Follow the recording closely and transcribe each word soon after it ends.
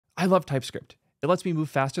I love TypeScript. It lets me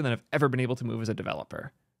move faster than I've ever been able to move as a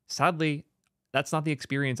developer. Sadly, that's not the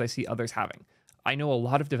experience I see others having. I know a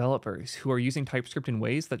lot of developers who are using TypeScript in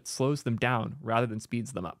ways that slows them down rather than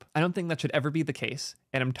speeds them up. I don't think that should ever be the case,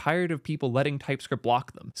 and I'm tired of people letting TypeScript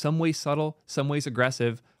block them. Some ways subtle, some ways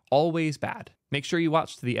aggressive, always bad. Make sure you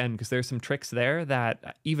watch to the end because there's some tricks there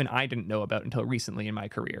that even I didn't know about until recently in my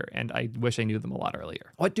career, and I wish I knew them a lot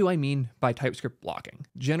earlier. What do I mean by TypeScript blocking?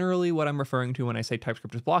 Generally, what I'm referring to when I say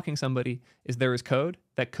TypeScript is blocking somebody is there is code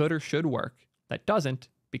that could or should work that doesn't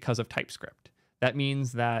because of TypeScript. That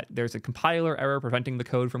means that there's a compiler error preventing the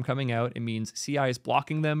code from coming out. It means CI is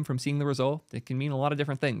blocking them from seeing the result. It can mean a lot of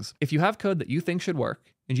different things. If you have code that you think should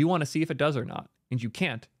work and you want to see if it does or not, and you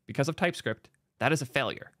can't because of TypeScript, that is a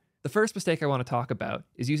failure. The first mistake I want to talk about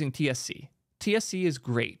is using TSC. TSC is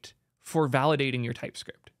great for validating your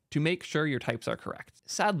TypeScript, to make sure your types are correct.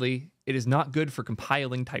 Sadly, it is not good for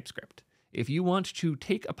compiling TypeScript. If you want to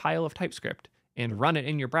take a pile of TypeScript and run it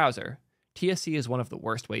in your browser, TSC is one of the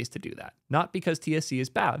worst ways to do that. Not because TSC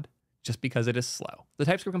is bad, just because it is slow. The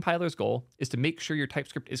TypeScript compiler's goal is to make sure your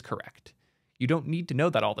TypeScript is correct. You don't need to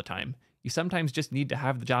know that all the time. You sometimes just need to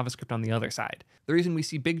have the JavaScript on the other side. The reason we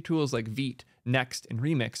see big tools like Vite, Next, and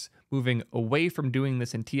Remix moving away from doing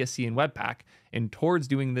this in TSC and Webpack and towards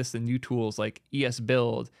doing this in new tools like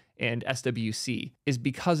ESBuild and SWC is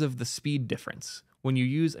because of the speed difference. When you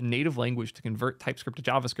use a native language to convert TypeScript to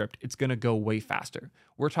JavaScript, it's going to go way faster.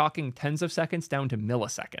 We're talking tens of seconds down to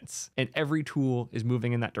milliseconds, and every tool is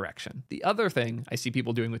moving in that direction. The other thing I see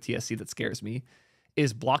people doing with TSC that scares me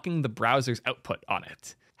is blocking the browser's output on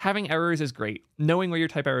it. Having errors is great. Knowing where your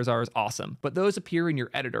type errors are is awesome, but those appear in your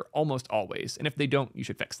editor almost always, and if they don't, you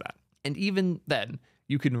should fix that. And even then,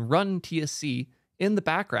 you can run TSC in the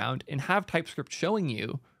background and have TypeScript showing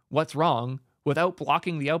you what's wrong without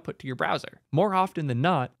blocking the output to your browser. More often than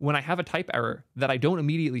not, when I have a type error that I don't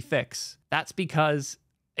immediately fix, that's because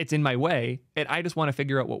it's in my way and I just want to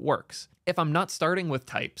figure out what works. If I'm not starting with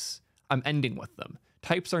types, I'm ending with them.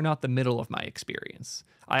 Types are not the middle of my experience.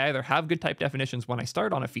 I either have good type definitions when I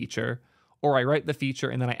start on a feature, or I write the feature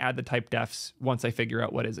and then I add the type defs once I figure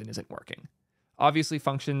out what is and isn't working. Obviously,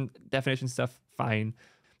 function definition stuff, fine.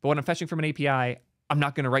 But when I'm fetching from an API, I'm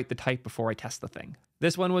not going to write the type before I test the thing.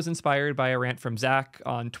 This one was inspired by a rant from Zach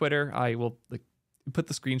on Twitter. I will put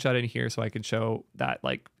the screenshot in here so I can show that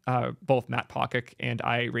both Matt Pockett and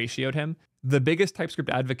I ratioed him. The biggest TypeScript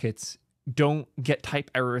advocates don't get type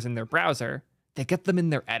errors in their browser. They get them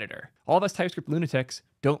in their editor. All of us TypeScript lunatics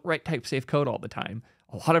don't write type-safe code all the time.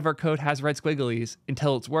 A lot of our code has red squigglies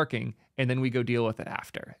until it's working, and then we go deal with it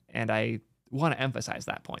after. And I want to emphasize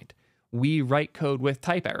that point. We write code with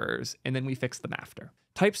type errors, and then we fix them after.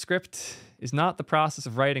 TypeScript is not the process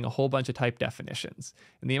of writing a whole bunch of type definitions.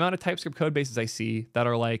 And the amount of TypeScript code bases I see that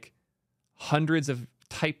are like hundreds of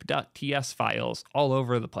type.ts files all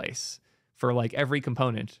over the place for like every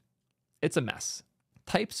component, it's a mess.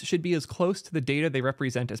 Types should be as close to the data they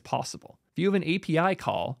represent as possible. If you have an API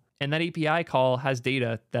call, and that API call has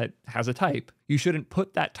data that has a type, you shouldn't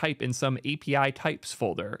put that type in some API types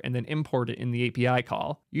folder and then import it in the API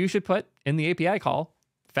call. You should put in the API call,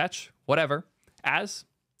 fetch, whatever, as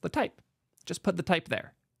the type. Just put the type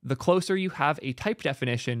there. The closer you have a type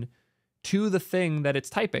definition to the thing that it's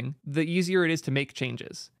typing, the easier it is to make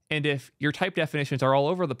changes. And if your type definitions are all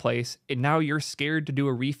over the place, and now you're scared to do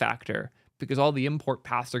a refactor because all the import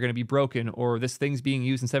paths are going to be broken or this thing's being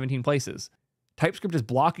used in 17 places, TypeScript is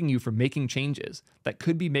blocking you from making changes that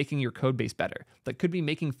could be making your code base better, that could be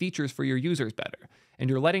making features for your users better. And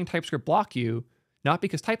you're letting TypeScript block you, not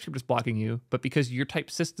because TypeScript is blocking you, but because your type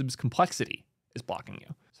system's complexity is blocking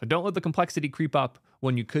you. So don't let the complexity creep up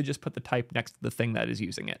when you could just put the type next to the thing that is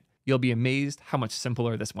using it. You'll be amazed how much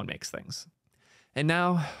simpler this one makes things. And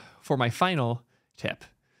now for my final tip.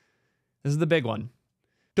 This is the big one.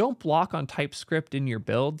 Don't block on TypeScript in your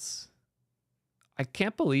builds. I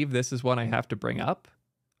can't believe this is one I have to bring up,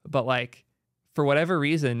 but for whatever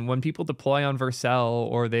reason, when people deploy on Vercel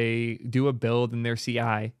or they do a build in their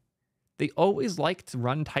CI, they always like to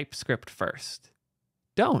run TypeScript first.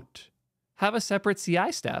 Don't. Have a separate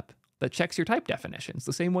CI step that checks your type definitions,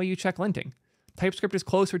 the same way you check linting. TypeScript is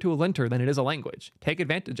closer to a linter than it is a language. Take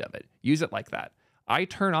advantage of it. Use it like that. I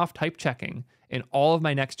turn off type checking in all of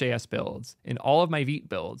my Next.js builds, in all of my Vite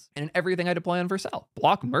builds, and in everything I deploy on Vercel.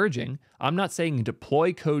 Block merging. I'm not saying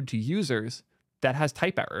deploy code to users that has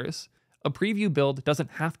type errors. A preview build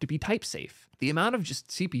doesn't have to be type safe. The amount of just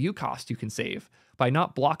CPU cost you can save by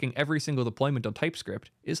not blocking every single deployment on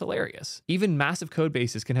TypeScript is hilarious. Even massive code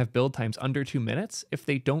bases can have build times under 2 minutes if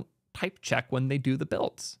they don't type check when they do the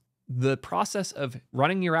builds. The process of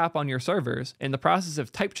running your app on your servers and the process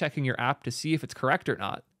of type checking your app to see if it's correct or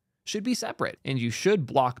not should be separate. And you should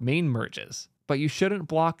block main merges, but you shouldn't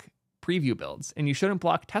block preview builds, and you shouldn't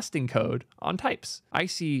block testing code on types. I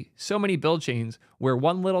see so many build chains where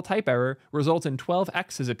one little type error results in 12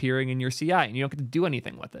 X's appearing in your CI and you don't get to do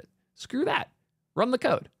anything with it. Screw that. Run the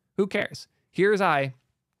code. Who cares? Here's I,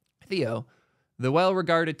 Theo, the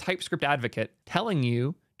well-regarded TypeScript advocate, telling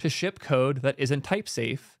you to ship code that isn't type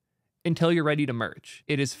safe until you're ready to merge.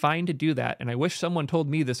 It is fine to do that, and I wish someone told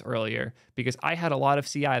me this earlier because I had a lot of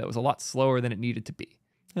CI that was a lot slower than it needed to be.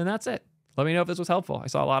 And that's it. Let me know if this was helpful. I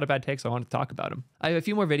saw a lot of bad takes, so I wanted to talk about them. I have a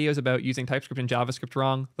few more videos about using TypeScript and JavaScript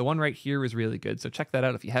wrong. The one right here is really good, so check that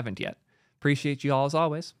out if you haven't yet. Appreciate you all as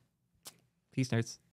always. Peace, nerds.